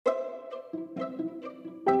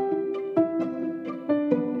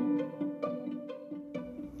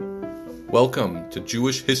Welcome to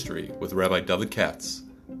Jewish History with Rabbi David Katz,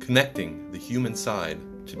 connecting the human side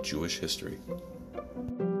to Jewish history.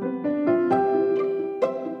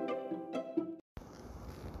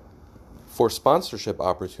 For sponsorship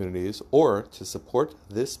opportunities or to support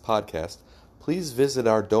this podcast, please visit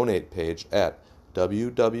our donate page at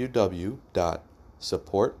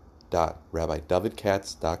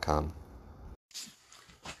www.support.rabbidavidkatz.com.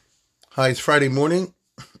 Hi, it's Friday morning.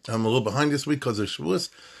 I'm a little behind this week because of Shavuos.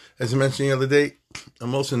 As I mentioned the other day,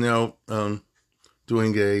 I'm also now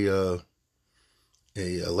doing a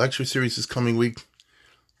lecture series this coming week.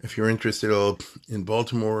 If you're interested in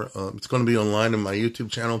Baltimore, it's going to be online on my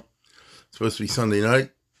YouTube channel. It's supposed to be Sunday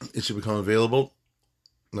night. It should become available.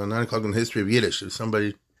 9 o'clock on the history of Yiddish. There's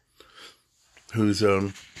somebody who's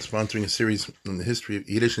sponsoring a series on the history of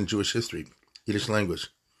Yiddish and Jewish history, Yiddish language.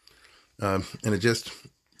 And it just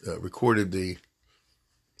recorded the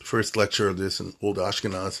first lecture of this in Old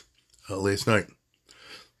Ashkenaz last night.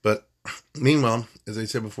 But meanwhile, as I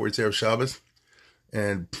said before, it's Erev Shabbos.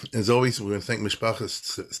 And as always, we're going to thank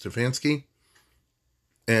Mishpachas Stefanski.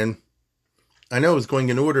 And I know it's going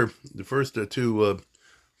in order, the first two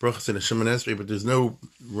brachas and the Shemoneh Esrei, but there's no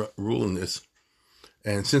rule in this.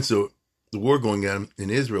 And since the war going on in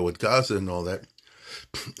Israel with Gaza and all that,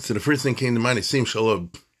 so the first thing came to mind is Sim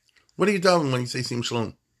Shalom. What are you doing when you say Sim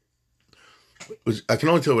Shalom? I can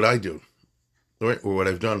only tell what I do, right, or what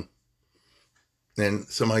I've done. And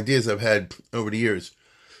some ideas I've had over the years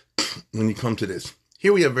when you come to this.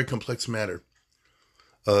 Here we have a very complex matter.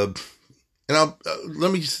 And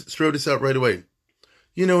let me just throw this out right away.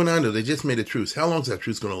 You know and I know, they just made a truce. How long is that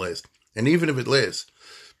truce going to last? And even if it lasts,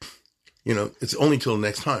 it's only till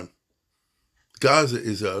next time. Gaza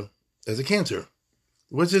is has a cancer.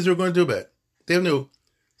 What's Israel going to do about it? They have no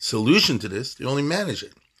solution to this. They only manage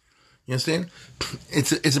it. You understand?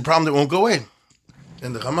 It's a problem that won't go away.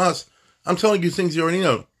 And the Hamas, I'm telling you things you already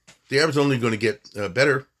know. The Arabs are only going to get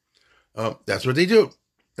better. That's what they do.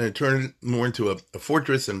 And turn it more into a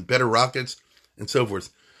fortress and better rockets and so forth.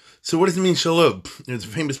 So what does it mean, shalom? There's a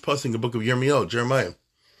famous pasuk in the book of Jeremiah.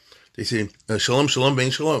 They say, shalom, shalom, bein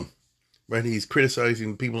shalom. Right? He's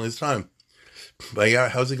criticizing people in his time.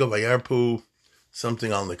 How's it go? Vayarpu,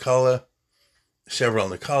 something on the kala, shever on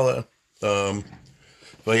the kala.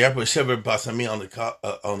 Vayarpu shever basami on the kala,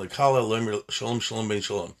 lemer shalom, shalom, bein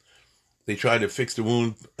shalom. They try to fix the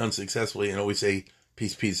wound unsuccessfully and always say,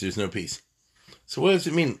 peace, peace, there's no peace. So what does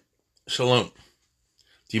it mean, shalom?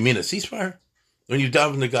 Do you mean a ceasefire? When you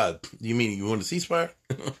daven to God, do you mean you want a ceasefire?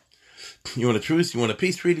 You want a truce? You want a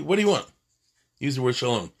peace treaty? What do you want? Use the word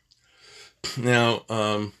shalom. Now,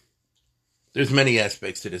 there's many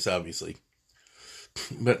aspects to this, obviously.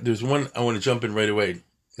 But there's one I want to jump in right away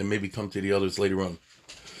and maybe come to the others later on.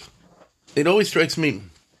 It always strikes me,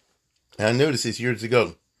 and I noticed this years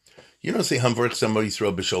ago, you don't say Hamvarch Samo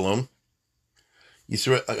Yisrael B'Shalom.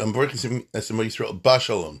 Hamvarch Samo Yisrael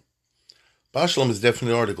B'Shalom. B'Shalom is a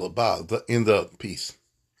definite article, Ba, in the peace.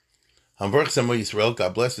 Hamvarch Samo Yisrael,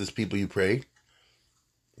 God bless his people you pray.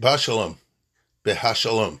 B'Shalom.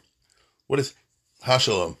 B'Hashalom. What is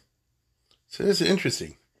Hashalom? So this is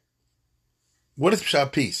interesting. What is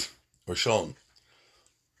Pshat peace or Shalom?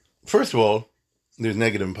 First of all, there's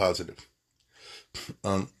negative and positive,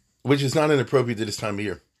 which is not inappropriate to this time of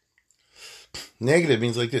year. Negative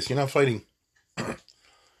means like this: you're not fighting.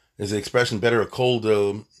 There's an expression: better a cold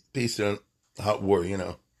peace than a hot war.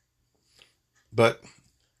 But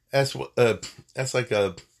that's like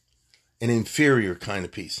an inferior kind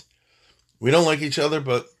of peace. We don't like each other,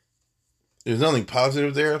 but there's nothing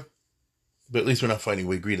positive there. But at least we're not fighting.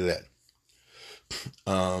 We agree to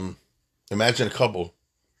that. Imagine a couple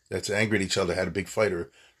that's angry at each other, had a big fight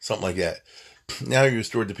or something like that. Now you're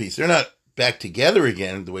restored to peace. They're not back together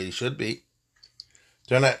again the way they should be.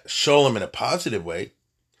 They're not shalom in a positive way.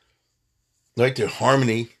 Like their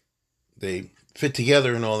harmony. They fit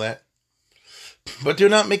together and all that. But they're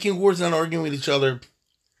not making wars, not arguing with each other.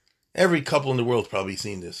 Every couple in the world's probably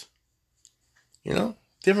seen this.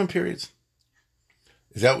 Different periods.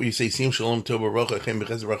 Is that what you say? Sim shalom tov baruch Hashem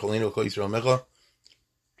b'chesed rachalenu kol Yisrael mecha?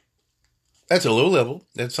 That's a low level.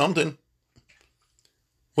 That's something.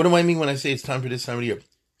 What do I mean when I say it's time for this time of the year?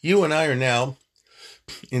 You and I are now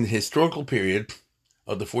in the historical period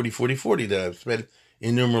of the 40-40-40 that I've spent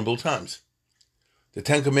innumerable times. The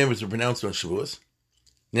Ten Commandments were pronounced on Shavuos.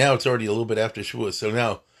 Now it's already a little bit after Shavuos. So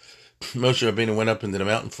now Moshe Rabbeinu went up into the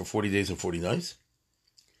mountain for 40 days and 40 nights.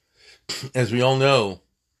 As we all know,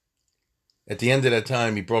 at the end of that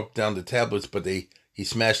time, he broke down the tablets, but he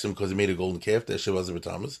smashed them because he made a golden calf. That Shavaz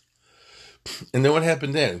B'Tammuz. And then what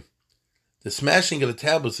happened then? the smashing of the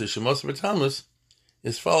tablets of Shemos B'Tammuz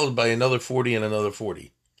is followed by another 40 and another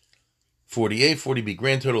 40. 48, 40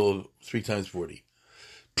 grand total of 3 times 40.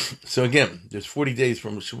 So again, there's 40 days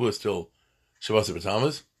from Shavuos till Shemos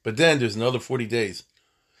B'Tammuz, but then there's another 40 days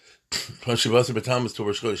from Shemos B'Tammuz till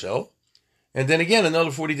Rosh Chodesh, and then again another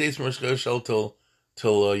 40 days from Rosh Chodesh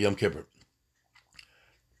till Yom Kippur.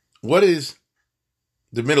 What is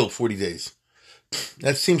the middle 40 days?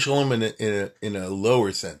 That's Sim Shalom in a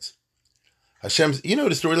lower sense. Hashem, you know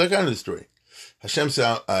the story like I know the story. Hashem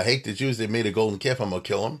said, I hate the Jews, they made a golden calf, I'm going to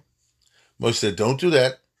kill them. Moshe said, don't do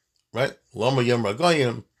that, right? Lama Yom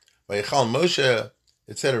Ragoyim, Vayechal Moshe,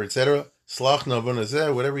 etc., etc. Slach Navon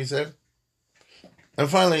Azeh, whatever he said. And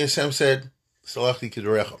finally Hashem said, Salachti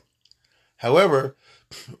K'derecha. However,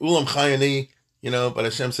 Ulam Chayani, but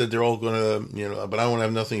Hashem said they're all going to, but I won't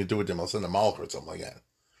have nothing to do with them. I'll send a malach or something like that.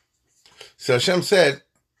 So Hashem said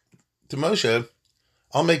to Moshe,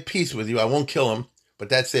 I'll make peace with you. I won't kill them, but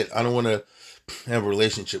that's it. I don't want to have a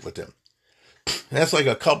relationship with them. And that's like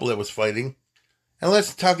a couple that was fighting. And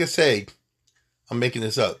let's say, I'm making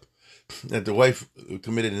this up, that the wife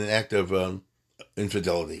committed an act of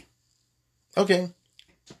infidelity. Okay,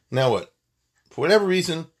 now what? For whatever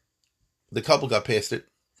reason, the couple got past it.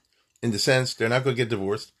 In the sense, they're not going to get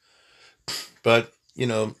divorced. But,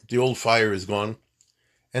 the old fire is gone.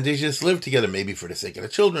 And they just live together, maybe for the sake of the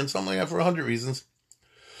children, something like that, for 100 reasons.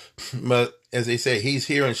 But, as they say, he's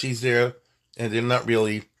here and she's there, and they're not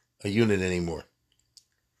really a unit anymore.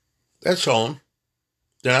 That's shalom.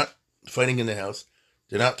 They're not fighting in the house.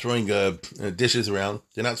 They're not throwing dishes around.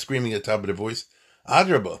 They're not screaming at the top of their voice.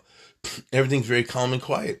 Adrabah. Everything's very calm and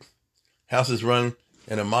quiet. House is run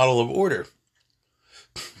in a model of order.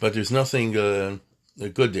 But there's nothing good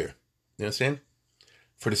there. You understand?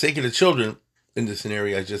 For the sake of the children, in the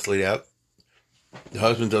scenario I just laid out, the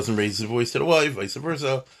husband doesn't raise his voice to the wife, vice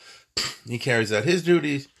versa. He carries out his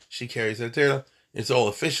duties. She carries out theirs. It's all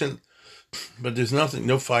efficient. But there's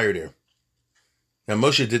no fire there. Now,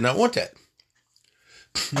 Moshe did not want that.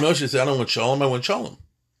 Moshe said, I don't want shalom, I want shalom.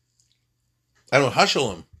 I don't want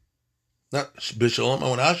hashalom. Not bishalom, I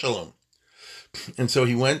want hashalom. And so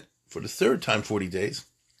he went for the third time 40 days,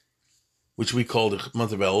 which we call the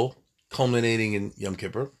month of Elul, culminating in Yom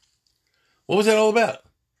Kippur. What was that all about?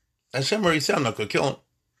 Hashem already said, I'm not going to kill him.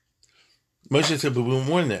 Moshe said, but we want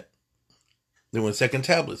more than that. They want second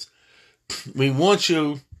tablets. We want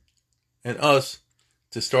you and us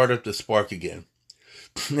to start up the spark again.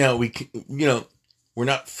 Now, we're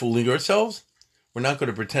not fooling ourselves. We're not going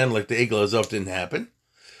to pretend like the Egel Hazov didn't happen.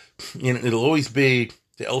 It'll always be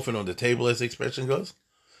the elephant on the table, as the expression goes.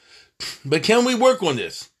 But can we work on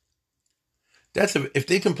this? If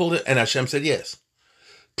they can pull it, and Hashem said yes.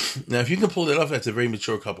 Now, if you can pull that off, that's a very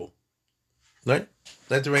mature couple. Right?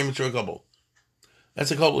 That's a very mature couple.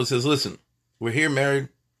 That's a couple that says, listen, we're here married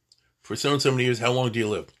for so and so many years. How long do you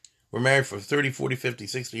live? We're married for 30, 40, 50,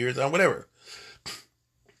 60 years, whatever.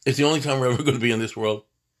 It's the only time we're ever going to be in this world.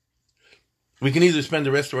 We can either spend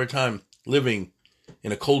the rest of our time living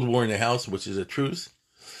in a cold war in the house, which is a truce,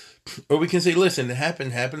 or we can say, listen, it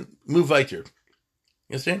happened, move weiter.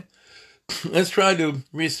 You understand? Let's try to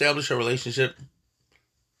reestablish our relationship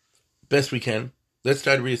best we can. Let's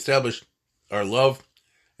try to reestablish our love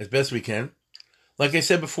as best we can. Like I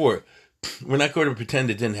said before, we're not going to pretend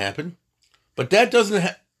it didn't happen, but that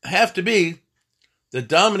doesn't have to be the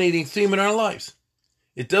dominating theme in our lives.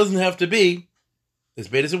 It doesn't have to be, as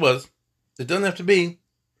bad as it was, it doesn't have to be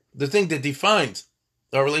the thing that defines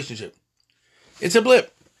our relationship. It's a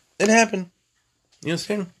blip. It happened. You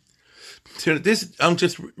understand? So this, I'm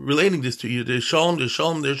just relating this to you. There's shalom, there's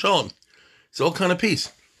shalom, there's shalom. It's all kind of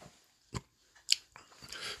peace.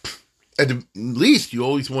 At the least, you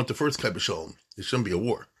always want the first type of shalom. There shouldn't be a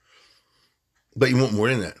war. But you want more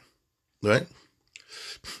than that. Right?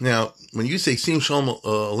 Now, when you say Sim Shalom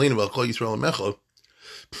Aleinu V'al Kol Yisrael Amecha,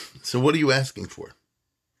 so what are you asking for?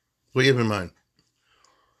 What do you have in mind?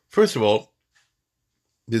 First of all,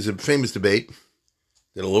 there's a famous debate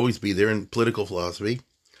that'll always be there in political philosophy.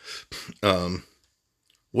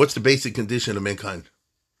 What's the basic condition of mankind?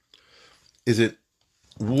 Is it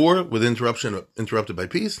war with interrupted by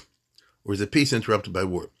peace? Or is it peace interrupted by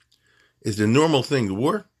war? Is the normal thing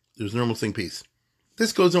war? There's normal thing peace.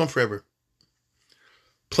 This goes on forever.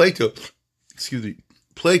 Plato,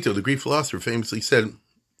 the Greek philosopher, famously said,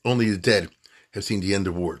 only the dead have seen the end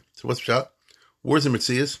of war. So what's the shot? War is a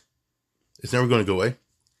Metzias. It's never going to go away.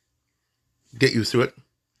 Get used to it.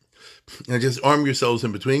 And just arm yourselves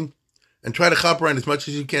in between and try to hop around as much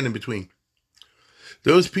as you can in between.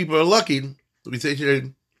 Those people are lucky, we say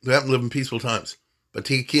today, who happen to live in peaceful times. But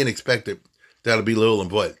you can't expect it. That'll be little and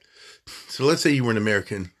void. So let's say you were an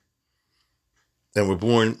American and were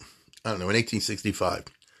born, I don't know, in 1865,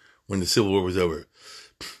 when the Civil War was over.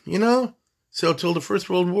 You know, so till the First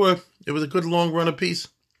World War, it was a good long run of peace.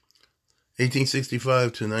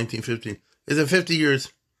 1865 to 1950. Is it 50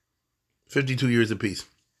 years? 52 years of peace.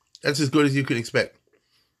 That's as good as you can expect.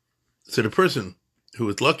 So the person who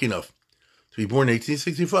was lucky enough to be born in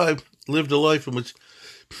 1865 lived a life in which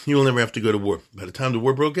he will never have to go to war. By the time the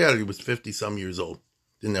war broke out, he was 50-some years old.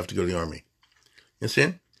 Didn't have to go to the army. You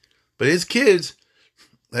understand? But his kids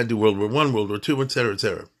had to do World War I, World War II, etc.,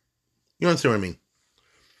 etc. You understand what I mean?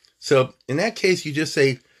 So in that case, you just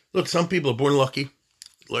say, look, some people are born lucky,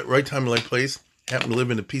 right time, right place, happen to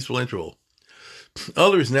live in a peaceful interval.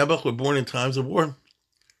 Others, Nebuch, were born in times of war,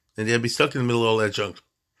 and they'd be stuck in the middle of all that junk.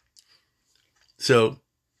 So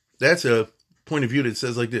that's a point of view that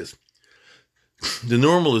says like this. The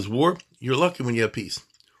normal is war. You're lucky when you have peace.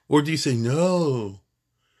 Or do you say, no,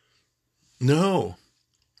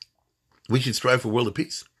 we should strive for a world of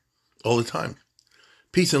peace all the time.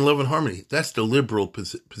 Peace and love and harmony. That's the liberal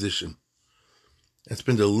position. That's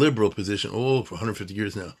been the liberal position, for 150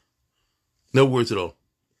 years now. No words at all.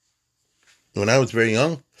 When I was very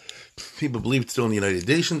young, people believed still in the United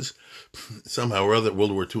Nations. Somehow or other,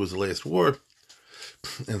 World War II was the last war.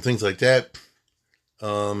 And things like that.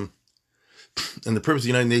 And the purpose of the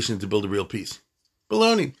United Nations is to build a real peace.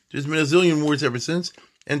 Baloney. There's been a zillion wars ever since.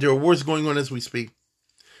 And there are wars going on as we speak.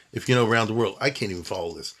 If you know, around the world. I can't even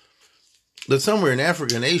follow this. But somewhere in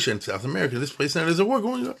Africa and Asia and South America, this place now, there's a war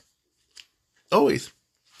going on. Always.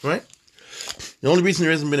 Right? The only reason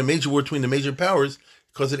there hasn't been a major war between the major powers is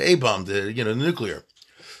because of the A-bomb, the nuclear.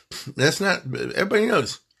 That's not, everybody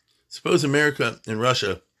knows. Suppose America and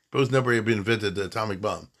Russia, suppose nobody had invented the atomic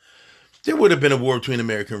bomb. There would have been a war between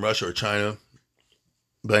America and Russia or China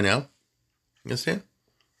by now. You understand?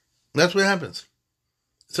 That's what happens.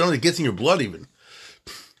 It's something that gets in your blood even.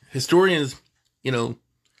 Historians,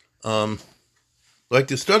 like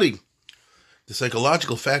to study the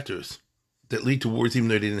psychological factors that lead to wars even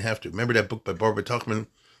though they didn't have to. Remember that book by Barbara Tuchman,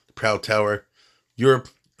 The Proud Tower? Europe,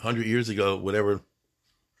 100 years ago, whatever,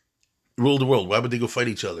 ruled the world. Why would they go fight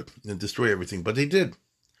each other and destroy everything? But they did.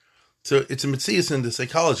 So it's a metzias in the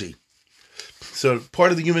psychology. So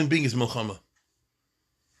part of the human being is milchama.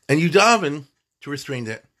 And you daven to restrain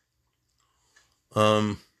that.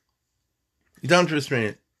 You daven to restrain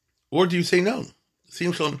it. Or do you say no?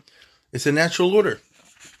 It's a natural order.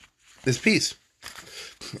 There's peace.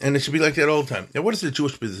 And it should be like that all the time. Now, what is the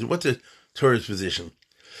Jewish position? What's the Torah's position?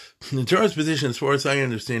 The Torah's position, as far as I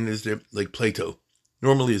understand, is that, like Plato,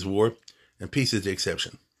 normally is war, and peace is the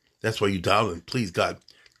exception. That's why you daven, please God,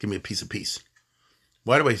 give me a piece of peace.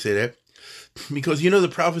 Why do I say that? Because the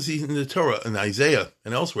prophecies in the Torah, in Isaiah,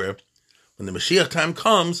 and elsewhere, when the Mashiach time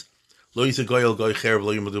comes, lo yisa goy el goy cherev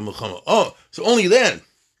lo yimadu milchama. Oh, so only then,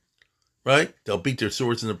 right? They'll beat their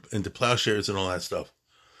swords into plowshares and all that stuff.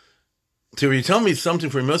 So if you tell me something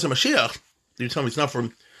for Yemasa Mashiach, you tell me it's not for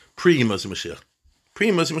pre-Yemasa Mashiach.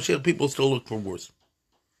 Pre-Yemasa Mashiach, people still look for wars.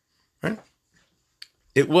 Right?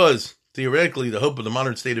 It was, theoretically, the hope of the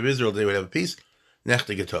modern state of Israel, they would have a peace.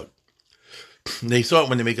 Nechte Getog. They saw it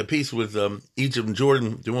when they make a peace with Egypt and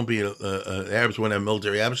Jordan, there won't be Arabs won't have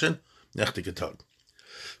military action. Nechte Getog.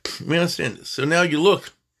 We understand this. So now you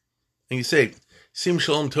look, and you say, Sim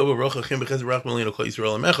Shalom Tova Rocha Chim B'Chesed Rach Melino Kol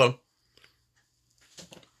Yisrael Amecha.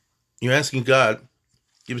 You're asking God,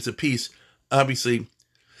 give us a peace. Obviously,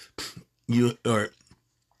 you are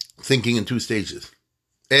thinking in two stages.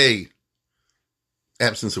 A,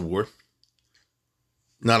 absence of war.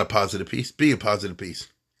 Not a positive peace. B, a positive peace.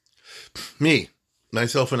 Me,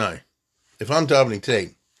 myself and I, if I'm davening today,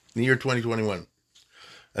 in the year 2021,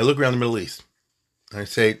 I look around the Middle East, and I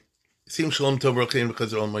say, Sim Shalom Tov Rochein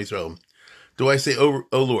because of Israel. Do I say, oh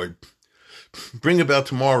Lord, bring about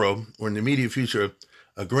tomorrow, or in the immediate future,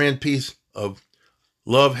 a grand peace of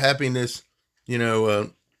love, happiness,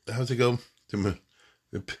 how's it go? The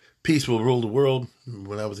peace will rule the world.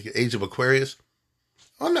 When I was at the age of Aquarius,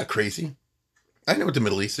 I'm not crazy. I know what the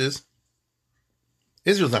Middle East is.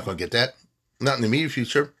 Israel's not going to get that. Not in the immediate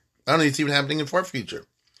future. I don't think it's even happening in the far future.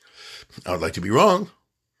 I would like to be wrong.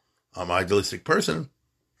 I'm an idealistic person.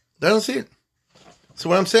 I don't see it. So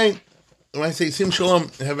what I'm saying, when I say Sim Shalom,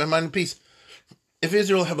 have my mind in peace, if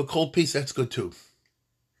Israel have a cold peace, that's good too.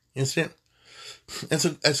 You understand?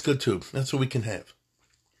 That's good too. That's what we can have.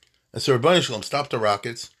 And so Rabbi Shalom, stop the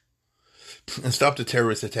rockets, and stop the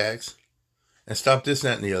terrorist attacks, and stop this,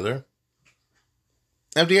 that, and the other.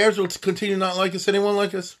 And if the Arabs will continue not like us, anyone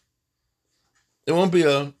like us, it won't be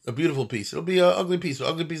a beautiful peace. It'll be an ugly peace.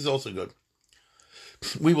 Ugly peace is also good.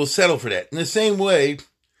 We will settle for that. In the same way,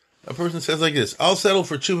 a person says like this, I'll settle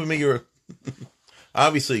for tshuva me'ira.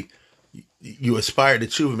 Obviously, you aspire to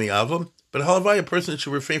tshuva mi'ava, but halavai, a person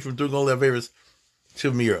should refrain from doing all the averas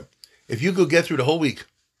tshuva meira. If you could get through the whole week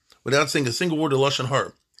without saying a single word of lashon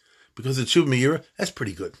hara because it's tshuva meira, that's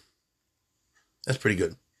pretty good. That's pretty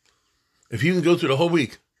good. If you can go through the whole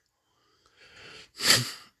week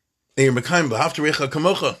and you're mekayim b'haftarecha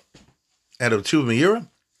kamocha out of tshuva meira,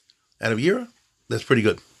 out of yira, that's pretty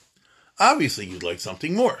good. Obviously, you'd like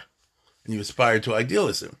something more, and you aspire to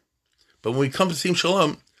idealism. But when we come to Sim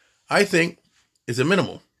Shalom, I think it's a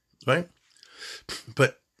minimal, right?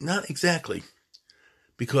 But not exactly,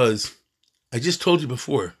 because I just told you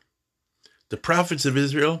before, the prophets of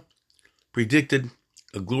Israel predicted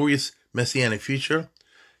a glorious messianic future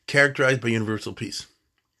characterized by universal peace.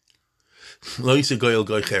 Lo yisa goy el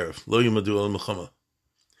goy cherev, lo yimadu el melchama.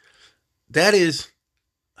 That is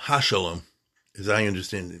Hashalom, as I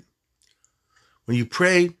understand it. When you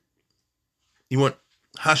pray, you want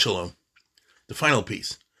Hashalom, the final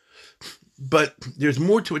piece. But there's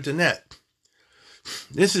more to it than that.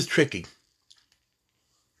 This is tricky.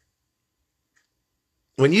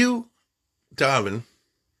 When you daven,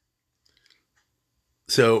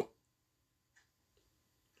 so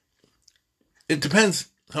it depends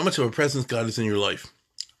how much of a presence God is in your life.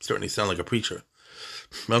 I'm starting to sound like a preacher.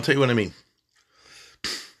 But I'll tell you what I mean.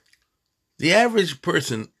 The average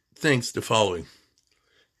person thinks the following: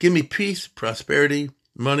 give me peace, prosperity,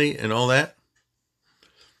 money, and all that.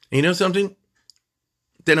 And you know something?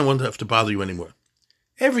 Then I won't have to bother you anymore.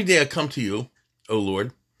 Every day I come to you, oh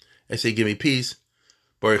Lord, I say, give me peace,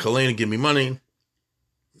 Baruch Aleinu, give me money,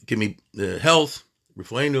 give me health,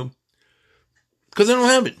 Rifleinu, because I don't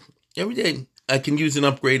have it. Every day I can use an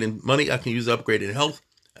upgrade in money, I can use an upgrade in health,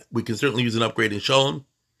 we can certainly use an upgrade in shalom.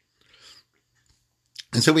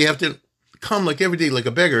 And so we have to come like every day, like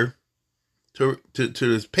a beggar, to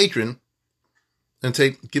his patron and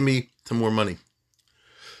say, give me some more money.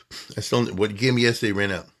 What you gave me yesterday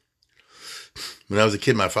ran out. When I was a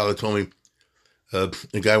kid, my father told me a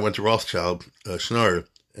guy went to Rothschild, Schnorr,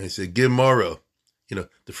 and he said, give Morrow,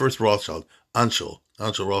 the first Rothschild, Anshel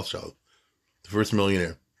Rothschild, the first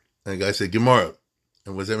millionaire. And the guy said, give Morrow.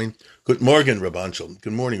 And what does that mean? Good morning, Reb Anshel.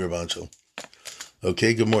 Good morning, Reb Anshel.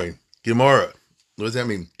 Okay, good morning. Give Morrow. What does that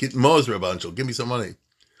mean? Get Moz, Reb Anshel. Give me some money.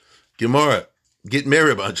 Give Morrow. Get me,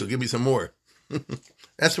 Reb Anshel. Give me some more.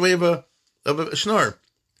 That's the way of a Schnorr.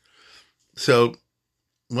 So,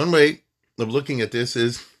 one way of looking at this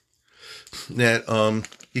is that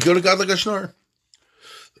you go to God like a Schnorr.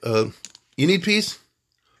 You need peace,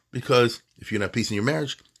 because if you don't have peace in your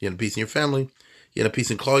marriage, you don't have peace in your family, you don't have peace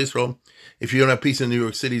in Klal Yisrael. If you don't have peace in New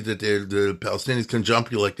York City, that the Palestinians can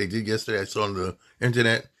jump you like they did yesterday. I saw on the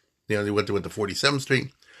internet. They went to 47th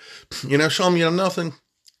Street. Shalom, you have nothing.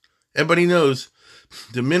 Everybody knows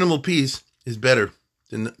the minimal peace is better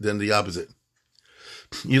than the opposite.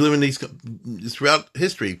 You live in these, throughout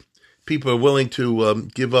history, people are willing to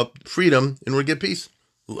give up freedom in order to get peace.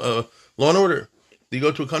 Law and order. You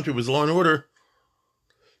go to a country with law and order,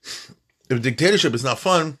 if a dictatorship is not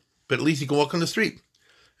fun, but at least you can walk on the street.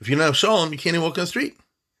 If you don't have shalom, you can't even walk on the street. It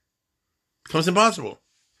becomes impossible.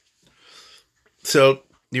 So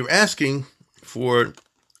you're asking for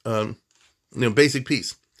basic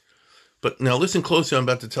peace. But now listen closely, I'm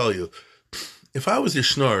about to tell you. If I was a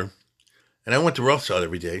Schnorr, and I went to Rothschild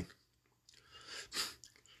every day,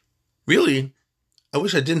 really, I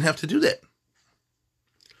wish I didn't have to do that.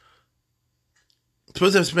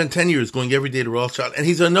 Suppose I've spent 10 years going every day to Rothschild, and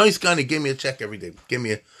he's a nice guy, and he gave me a check every day. Gave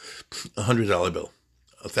me a $100 bill,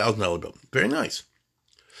 a $1,000 bill. Very nice.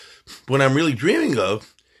 What I'm really dreaming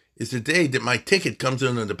of is the day that my ticket comes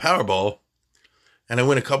in on the Powerball, and I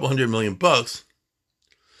win a couple $100 million,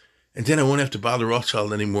 and then I won't have to bother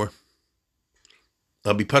Rothschild anymore.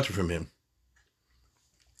 I'll be putter from him.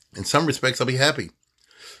 In some respects, I'll be happy.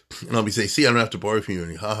 And I'll be saying, see, I don't have to borrow from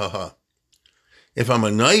you. Ha, ha, ha. If I'm a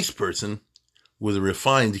nice person with a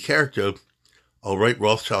refined character, I'll write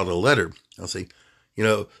Rothschild a letter. I'll say,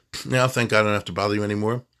 now thank God I don't have to bother you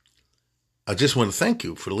anymore. I just want to thank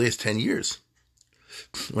you for the last 10 years.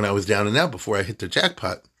 When I was down and out before I hit the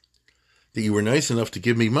jackpot, that you were nice enough to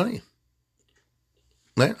give me money.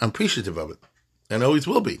 Right? I'm appreciative of it. And always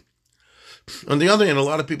will be. On the other hand, a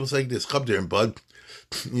lot of people say this, Chab there and Bud,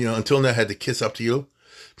 until now I had to kiss up to you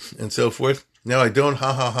and so forth. Now I don't,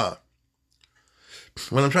 ha ha ha.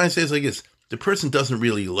 What I'm trying to say is like this: the person doesn't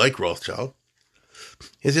really like Rothschild.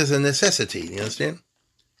 It's just a necessity, you understand?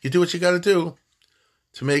 You do what you got to do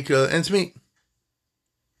to make ends meet.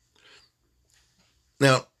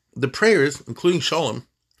 Now, the prayers, including Shalom,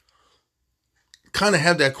 kind of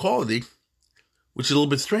have that quality, which is a little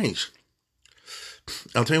bit strange.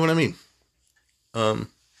 I'll tell you what I mean.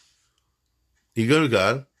 You go to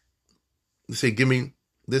God, say, give me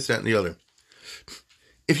this, that, and the other.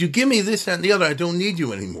 If you give me this, that, and the other, I don't need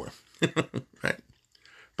you anymore. Right?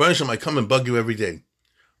 Baruch Hashem, I come and bug you every day.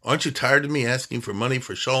 Aren't you tired of me asking for money,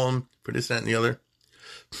 for shalom, for this, that, and the other?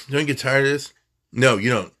 Don't you get tired of this? No, you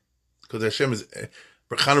don't. Because Hashem is...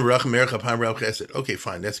 Okay,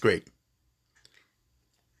 fine, that's great.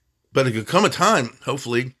 But it could come a time,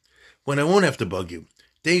 hopefully, when I won't have to bug you.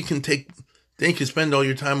 Then you can spend all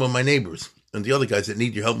your time on my neighbors and the other guys that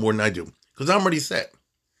need your help more than I do. Because I'm already set.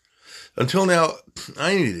 Until now,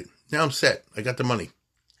 I need it. Now I'm set. I got the money.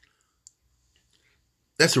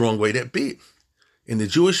 That's the wrong way to be. In the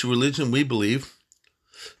Jewish religion, we believe,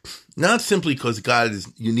 not simply because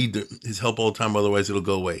you need his help all the time, otherwise it'll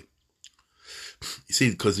go away. You see,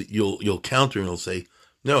 because you'll counter and you'll say,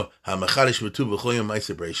 no, Hashem is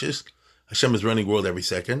running the world every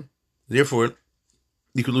second. Therefore,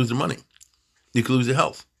 you could lose the money. You could lose the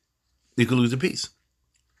health. You could lose the peace.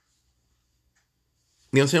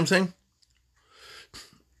 You understand what I'm saying?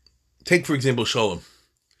 Take, for example, Shalom.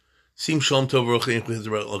 Sim Shalom Tov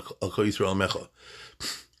Yisrael Mecha.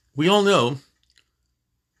 We all know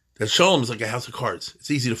that Shalom is like a house of cards. It's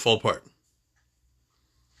easy to fall apart.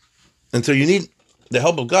 And so you need the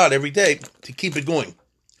help of God every day to keep it going.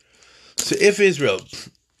 So if Israel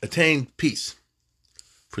attained peace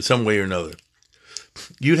for some way or another,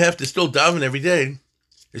 you'd have to still daven every day.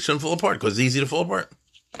 It shouldn't fall apart because it's easy to fall apart.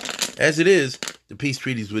 As it is, the peace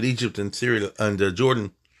treaties with Egypt and Syria and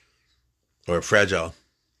Jordan are fragile.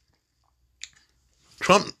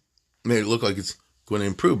 Trump made it look like it's going to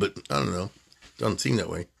improve, but I don't know. Doesn't seem that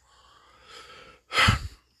way.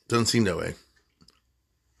 Doesn't seem that way.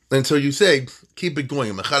 And so you say, keep it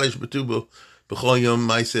going.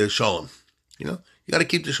 Shalom. You know, you got to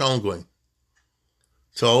keep the shalom going.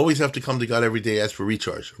 So I always have to come to God every day, ask for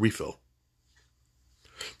recharge, refill.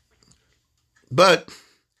 But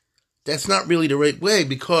that's not really the right way,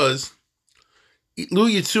 because Lu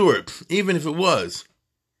Yitzur, even if it was,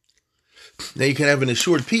 now you can have an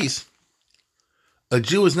assured peace. A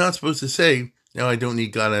Jew is not supposed to say, no, I don't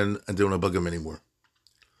need God and I don't want to bug him anymore.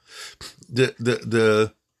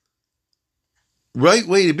 The right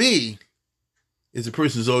way to be is a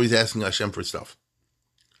person who's always asking Hashem for stuff.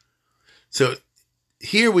 So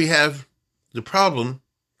here we have the problem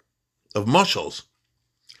of mushals.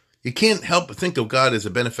 You can't help but think of God as a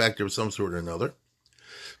benefactor of some sort or another.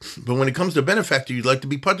 But when it comes to a benefactor, you'd like to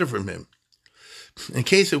be putter from him. In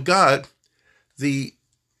case of God, the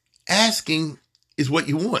asking is what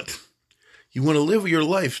you want. You want to live your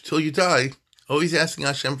life till you die, always asking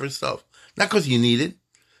Hashem for stuff. Not because you need it.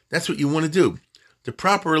 That's what you want to do. The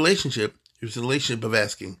proper relationship is a relationship of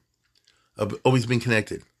asking, of always being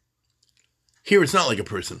connected. Here, it's not like a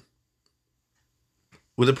person.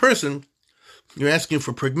 With a person, you're asking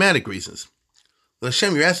for pragmatic reasons. With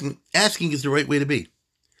Hashem, you're asking is the right way to be.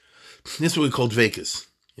 This is what we call dvekus.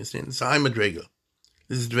 You understand? It's a madrega.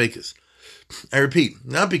 This is dvekus. I repeat,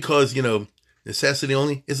 not because, necessity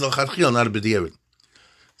only, it's l'chadchil, not a b'diavad.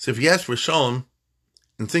 So if you ask for shalom,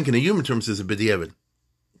 and think in a human terms, it's a b'diavad.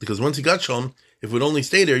 Because once you got shalom, if it would only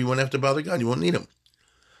stay there, you wouldn't have to bother God. You won't need him.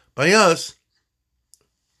 By us,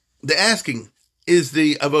 the asking is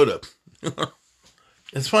the avodah.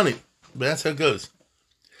 It's funny, but that's how it goes.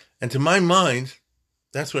 And to my mind,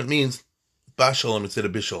 that's what it means, bashalom instead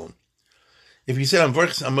of bishalom. If you said, I'm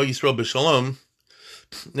Varchas Amo Yisrael b'shalom,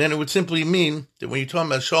 then it would simply mean that when you're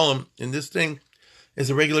talking about shalom in this thing, is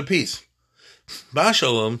a regular peace.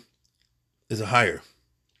 Bashalom is a higher,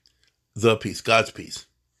 the peace, God's peace.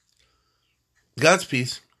 God's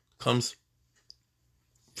peace comes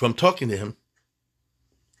from talking to him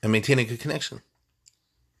and maintaining a connection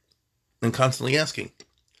and constantly asking.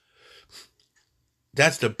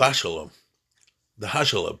 That's the bashalom, the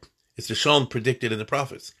hashalom. It's the shalom predicted in the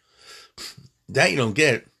prophets. That you don't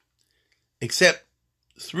get except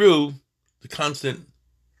through the constant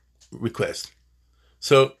request.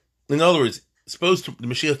 So, in other words, suppose the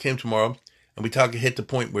Mashiach came tomorrow and we hit the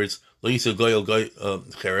point where it's lo yisa goyel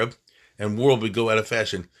chereb and world would go out of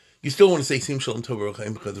fashion. You still want to say Sim Shalom Tov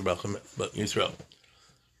Baruch because of Yisrael.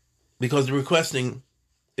 Because the requesting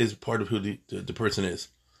is part of who the person is.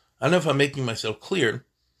 I don't know if I'm making myself clear.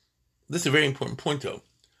 This is a very important point, though.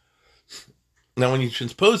 Now, when you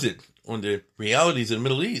transpose it on the realities of the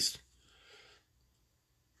Middle East,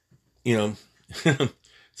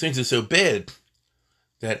 things are so bad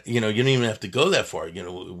that, you don't even have to go that far.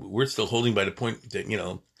 We're still holding by the point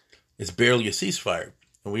that, it's barely a ceasefire.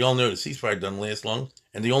 And we all know the ceasefire doesn't last long.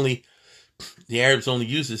 And the Arabs only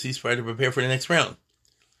use the ceasefire to prepare for the next round.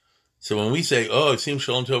 So when we say, it seems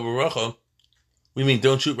Shalom Tov Baruch, we mean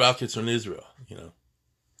don't shoot rockets on Israel,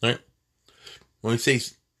 right? When we say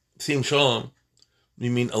Sim Shalom, we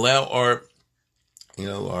mean allow our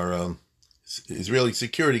Israeli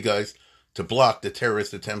security guys to block the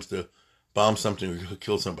terrorist attempts to bomb something or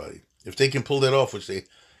kill somebody. If they can pull that off, which they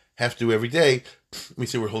have to every day, we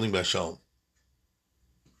say we're holding by Shalom.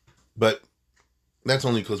 But that's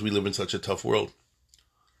only because we live in such a tough world.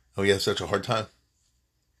 And we have such a hard time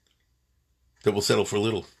that we'll settle for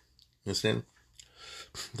little. You understand?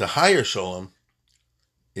 The higher Shalom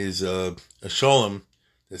is a Shalom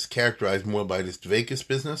that's characterized more by this Dveikus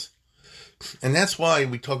business. And that's why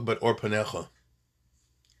we talk about Or Panecha.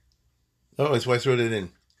 Oh, that's why I throw that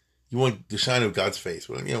in. You want the shine of God's face.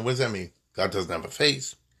 Well, what does that mean? God doesn't have a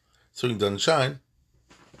face, so he doesn't shine.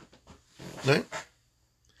 Right?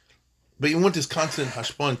 But you want this constant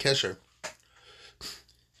hashpah and kesher.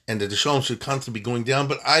 And that the shalom should constantly be going down.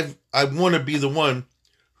 But I want to be the one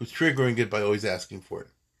who's triggering it by always asking for it.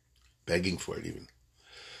 Begging for it, even.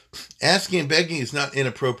 Asking and begging is not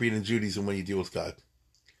inappropriate in Judaism when you deal with God.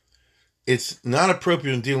 It's not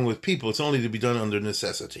appropriate in dealing with people. It's only to be done under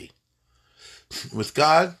necessity. With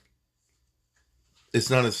God, it's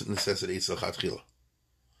not a necessity. It's a chatchila.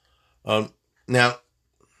 Now,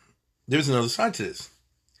 there's another side to this.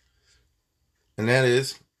 And that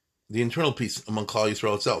is the internal peace among Klal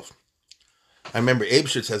Yisrael itself. I remember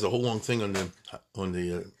Eibshitz has a whole long thing on the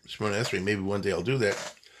Shemona Esrei. Maybe one day I'll do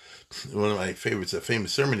that. One of my favorites, a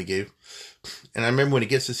famous sermon he gave. And I remember when he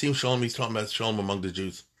gets to Sim Shalom, he's talking about Shalom among the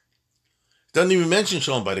Jews. Doesn't even mention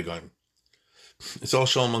Shalom by the Goyim. It's all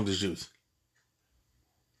Shalom among the Jews.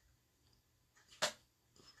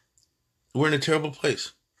 We're in a terrible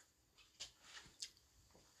place.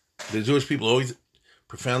 The Jewish people are always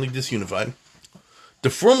profoundly disunified. The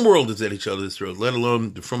frum world is at each other's throat, let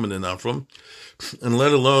alone the frum and the non-frum, and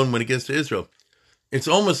let alone when it gets to Israel. It's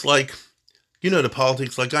almost like, the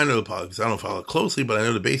politics, like I know the politics. I don't follow it closely, but I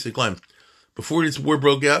know the basic line. Before this war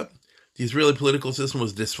broke out, the Israeli political system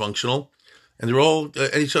was dysfunctional, and they're all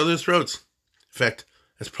at each other's throats. In fact,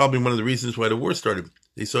 that's probably one of the reasons why the war started.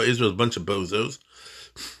 They saw Israel as a bunch of bozos,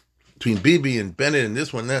 between Bibi and Bennett and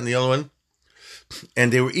this one, that, and the other one.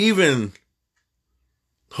 And they were even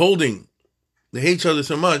they hate each other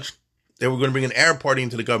so much, they were going to bring an Arab party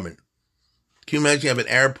into the government. Can you imagine having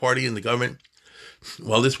an Arab party in the government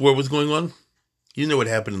while this war was going on? You know what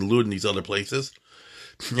happened in Lud and these other places.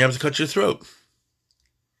 You have to cut your throat.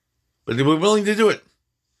 But they were willing to do it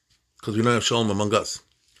because we don't have shalom among us.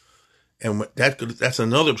 And that's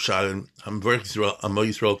another shot in Amo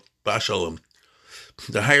Yisrael B'Shalom.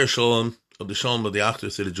 The higher shalom of the shalom of the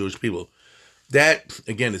Achdus to the Jewish people. That,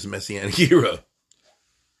 again, is Messianic era.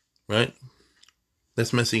 Right?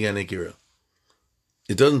 That's Messianic era.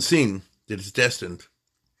 It doesn't seem that it's destined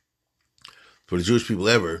for the Jewish people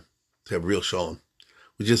ever to have real shalom.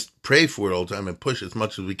 We just pray for it all the time and push as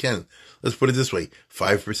much as we can. Let's put it this way.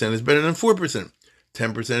 5% is better than 4%.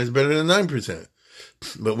 10% is better than 9%.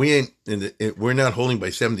 But we're not holding by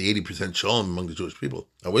 70, 80% shalom among the Jewish people.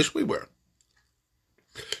 I wish we were.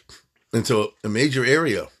 And so a major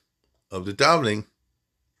area of the davening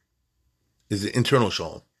is the internal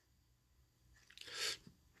shalom.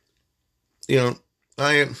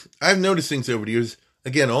 I've noticed things over the years.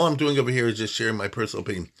 Again, all I'm doing over here is just sharing my personal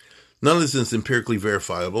opinion. None of this is empirically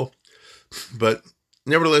verifiable, but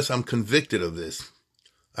nevertheless, I'm convicted of this.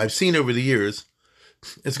 I've seen over the years,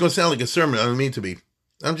 it's going to sound like a sermon, I don't mean to be.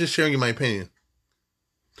 I'm just sharing you my opinion.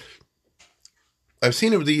 I've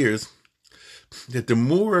seen over the years that the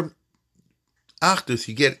more Achdus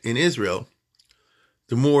you get in Israel,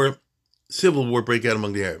 the more civil war break out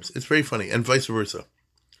among the Arabs. It's very funny, and vice versa.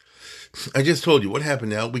 I just told you, what happened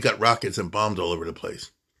now? We got rockets and bombs all over the place.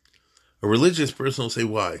 A religious person will say,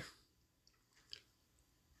 why?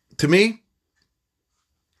 To me,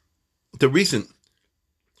 the recent,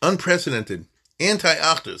 unprecedented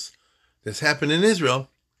anti-Achdus that's happened in Israel,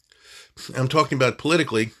 I'm talking about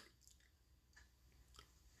politically,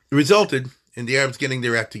 resulted in the Arabs getting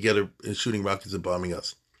their act together and shooting rockets and bombing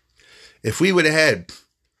us. If we would have had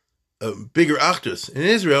a bigger Achdus in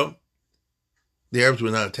Israel, the Arabs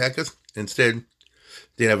would not attack us. Instead,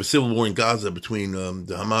 they'd have a civil war in Gaza between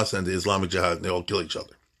the Hamas and the Islamic Jihad, and they all kill each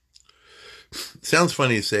other. Sounds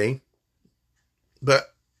funny to say,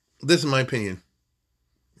 but this is my opinion,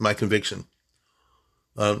 my conviction.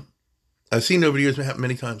 I've seen it over the years happen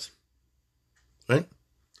many times, right?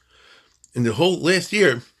 In the whole last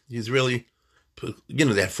year, the Israeli,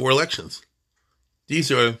 they had 4 elections.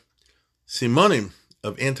 These are simonim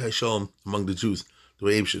of anti-shalom among the Jews, the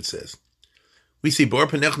way Eibshitz says. We see Bar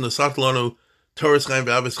Panech Nosat Lanu Torah Chaim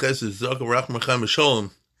V'Avos Chesed Zaka Rachma Chaim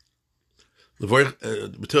Shalom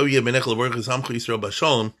B'Tovia Benech Levorach Es Amcha Yisrael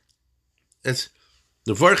B'Shalom. It's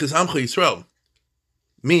Levorach Es Amcha Yisrael.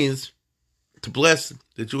 means to bless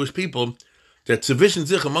the Jewish people, that sufficient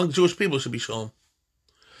zich among the Jewish people should be shalom.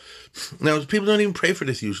 Now, people don't even pray for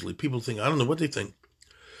this usually. People think, I don't know what they think.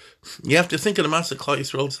 You have to think of the Maaseh Klal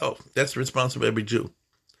Yisrael itself. That's the responsibility of every Jew.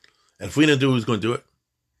 And if we don't do it, who's going to do it?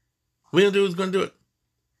 We don't do it, who's going to do it?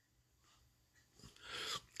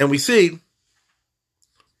 And we see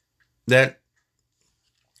that,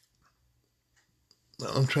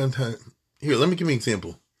 I'm trying to, here, let me give you an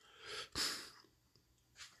example.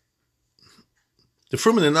 The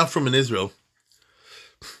frum and the not frum in Israel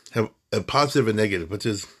have a positive and negative, but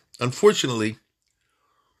there's, unfortunately,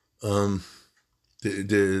 the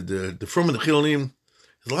frum and the chilonim,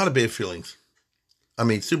 there's a lot of bad feelings. I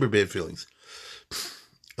mean, super bad feelings.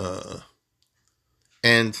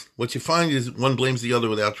 And what you find is one blames the other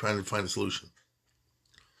without trying to find a solution.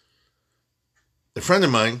 A friend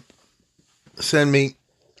of mine sent me,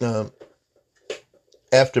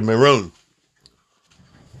 after Meron,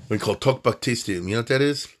 we call Tok Baktistim. You know what that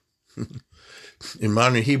is? In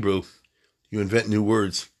modern Hebrew, you invent new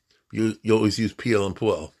words. You always use PL and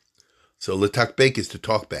Puel. So Letakbek is to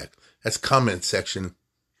talk back. That's comment section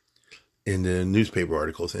in the newspaper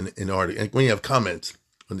articles. And when you have comments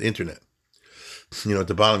on the internet, at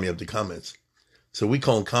the bottom you have the comments. So we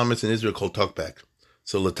call them comments in Israel called talkback.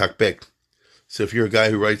 So Letakbek. So if you're a guy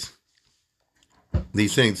who writes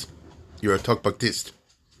these things, you're a talkbaktist.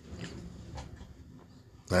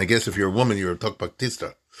 I guess if you're a woman, you're a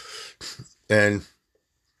talkbaktista. And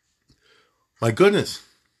my goodness.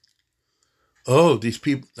 Oh, these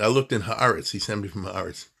people, I looked in Haaretz. He sent me from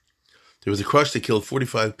Haaretz. There was a crush that killed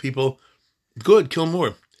 45 people. Good, kill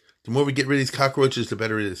more. The more we get rid of these cockroaches, the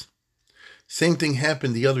better it is. Same thing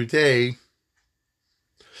happened the other day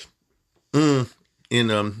in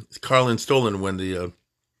Carlin Stolen when the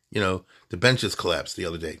benches collapsed the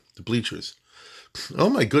other day, the bleachers. Oh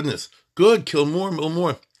my goodness. Good, kill more,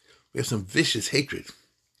 more. We have some vicious hatred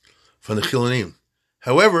from the Chilonim.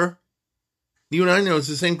 However, you and I know it's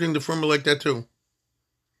the same thing. The frum are like that too.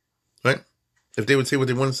 Right? If they would say what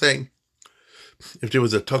they want to say. If there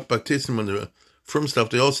was a Tok Baktistim on the frum stuff,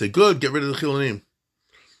 they all say, good, get rid of the Chilonim.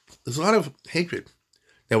 There's a lot of hatred.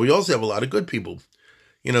 Now, we also have a lot of good people.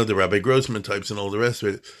 The Rabbi Grossman types and all the rest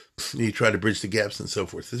of it. You try to bridge the gaps and so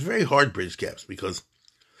forth. It's very hard to bridge gaps because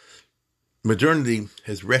modernity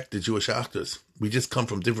has wrecked the Jewish actors. We just come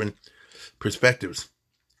from different perspectives.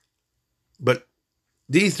 But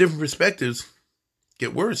these different perspectives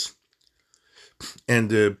get worse. And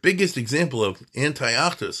the biggest example of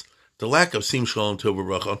anti-actors, the lack of Sim Shalom Tov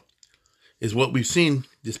V'Bracha, is what we've seen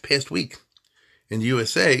this past week in the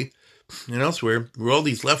USA and elsewhere, where all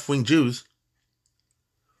these left-wing Jews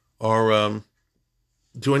are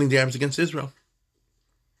joining the arms against Israel.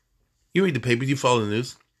 You read the papers, you follow the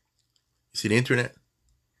news, you see the internet.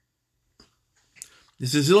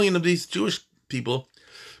 There's a zillion of these Jewish people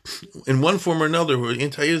in one form or another who are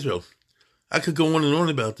anti-Israel. I could go on and on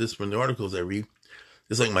about this from the articles I read.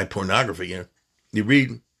 It's like my pornography. You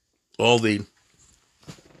read all the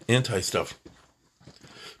anti-stuff.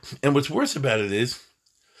 And what's worse about it is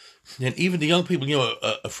that even the young people,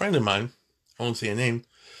 a friend of mine, I won't say a name,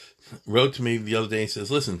 wrote to me the other day and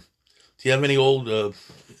says, listen, do you have any old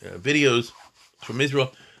videos from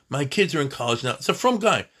Israel? My kids are in college now. It's a frum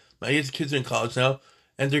guy. My kids are in college now,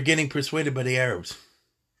 and they're getting persuaded by the Arabs.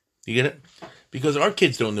 You get it? Because our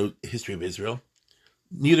kids don't know the history of Israel.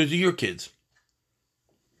 Neither do your kids.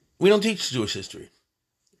 We don't teach Jewish history.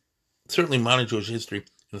 Certainly modern Jewish history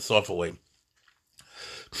in a thoughtful way.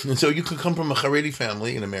 And so you could come from a Haredi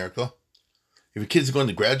family in America. If your kids are going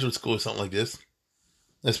to graduate school or something like this,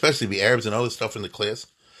 especially the Arabs and other stuff in the class,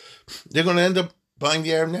 they're going to end up buying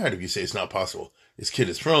the Arab narrative. You say it's not possible. This kid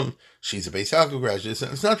is from, she's a Beis Yaakov graduate.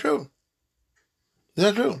 It's not true. It's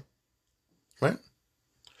not true. Right?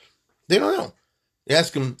 They don't know.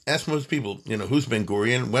 Ask most people, who's Ben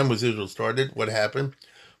Gurion? When was Israel started? What happened?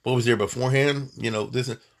 What was there beforehand?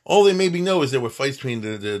 This. All they maybe know is there were fights between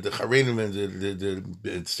the Haredim and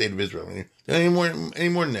the state of Israel. Any more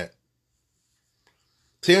than that.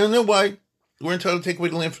 So I don't know why we're entitled to take away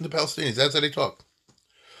the land from the Palestinians. That's how they talk.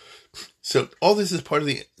 So all this is part of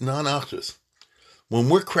the non-actors. When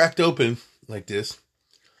we're cracked open like this,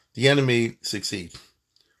 the enemy succeeds.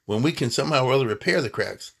 When we can somehow or other repair the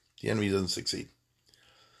cracks, the enemy doesn't succeed.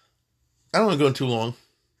 I don't want to go on too long.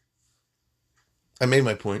 I made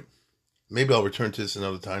my point. Maybe I'll return to this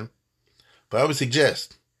another time. But I would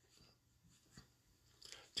suggest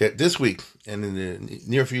that this week and in the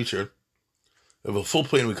near future, we have a full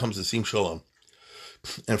plate when it comes to Sim Shalom.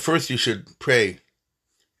 And first you should pray,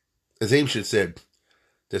 as Abe should said,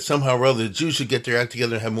 that somehow or other the Jews should get their act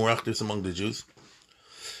together and have more actors among the Jews.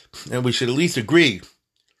 And we should at least agree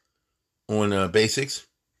on basics.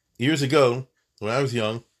 Years ago, when I was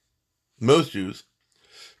young, most Jews,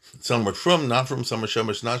 some were from, not from, some were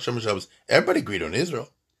Shemesh, not Shemesh. Everybody agreed on Israel.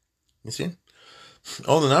 You see?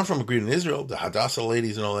 All the not from agreed on Israel, the Hadassah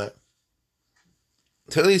ladies and all that.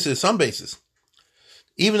 So at least there's some basis.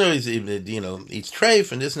 Even though he's, eats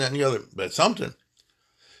treif and this and that and the other, but something.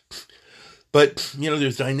 But,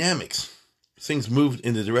 there's dynamics. Things moved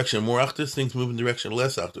in the direction of more achdus, things move in the direction of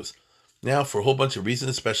less achdus. Now, for a whole bunch of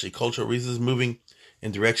reasons, especially cultural reasons, moving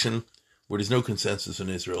in direction where there's no consensus in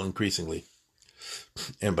Israel increasingly.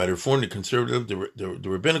 And by the Reform, the conservative, the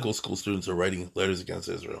rabbinical school students are writing letters against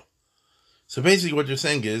Israel. So basically what they're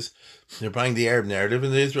saying is, they're buying the Arab narrative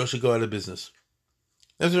and Israel should go out of business.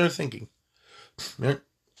 That's what they're thinking.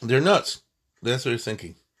 They're nuts. That's what they're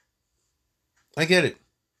thinking. I get it.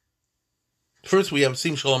 First, we have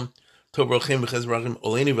Sim Shalom, Tov Rachim V'Chez Rachim,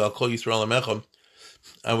 Oleni V'Al Kol Yisrael Amecha,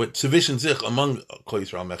 with Tzivish and Zich among Kol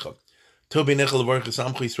Yisrael Amecha. Tov B'Necha L'Varech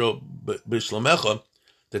Esam Kol Yisrael B'Shlomecha,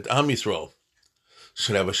 that Am Yisrael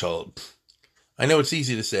should have a shalom. I know it's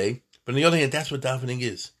easy to say, but on the other hand, that's what davening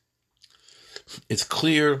is. It's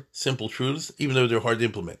clear, simple truths, even though they're hard to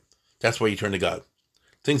implement. That's why you turn to God.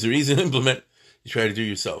 Things that are easy to implement, you try to do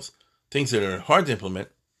yourselves. Things that are hard to implement,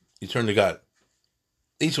 you turn to God.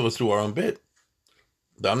 Each of us do our own bit.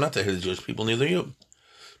 I'm not the head of the Jewish people, neither you.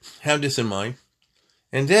 Have this in mind.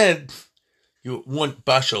 And then, you want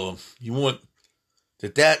Bashalom. You want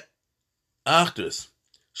that Achdus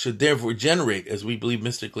should therefore generate, as we believe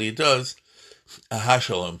mystically it does, a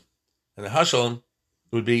Hashalom. And a Hashalom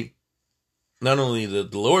would be not only the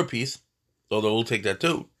lower piece, although we'll take that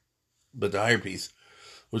too, but the higher piece,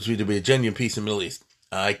 which would be a genuine peace in the Middle East.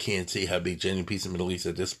 I can't see how big genuine peace in the Middle East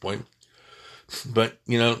at this point. But,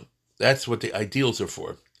 that's what the ideals are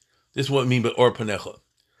for. This is what I mean by Or Panecha.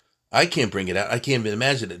 I can't bring it out. I can't even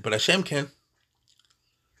imagine it. But Hashem can.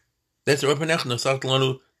 That's Or Panecha. Nosat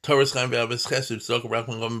Lanu Torah Chaim V'Aves Chesed Tzedakah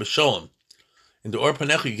Rachman Gavim B'Shalom. In the Or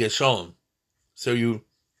Panecha you get Shalom. So you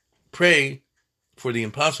pray for the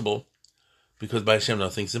impossible because by Hashem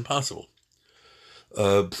nothing's impossible.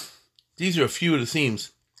 These are a few of the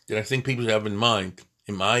themes that I think people should have in mind,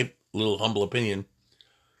 in my little humble opinion,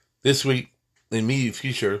 this week, in the immediate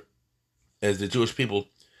future, as the Jewish people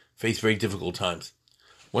face very difficult times.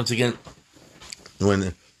 Once again, I want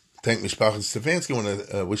to thank Mishpachas Stefanski. I want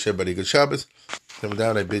to wish everybody a good Shabbos. And with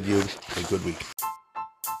that, I bid you a good week.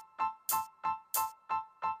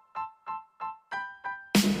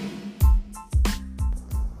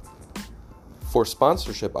 For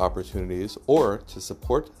sponsorship opportunities or to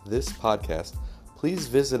support this podcast, please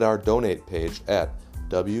visit our donate page at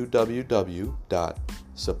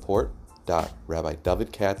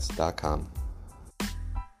www.support.rabbidavidkatz.com.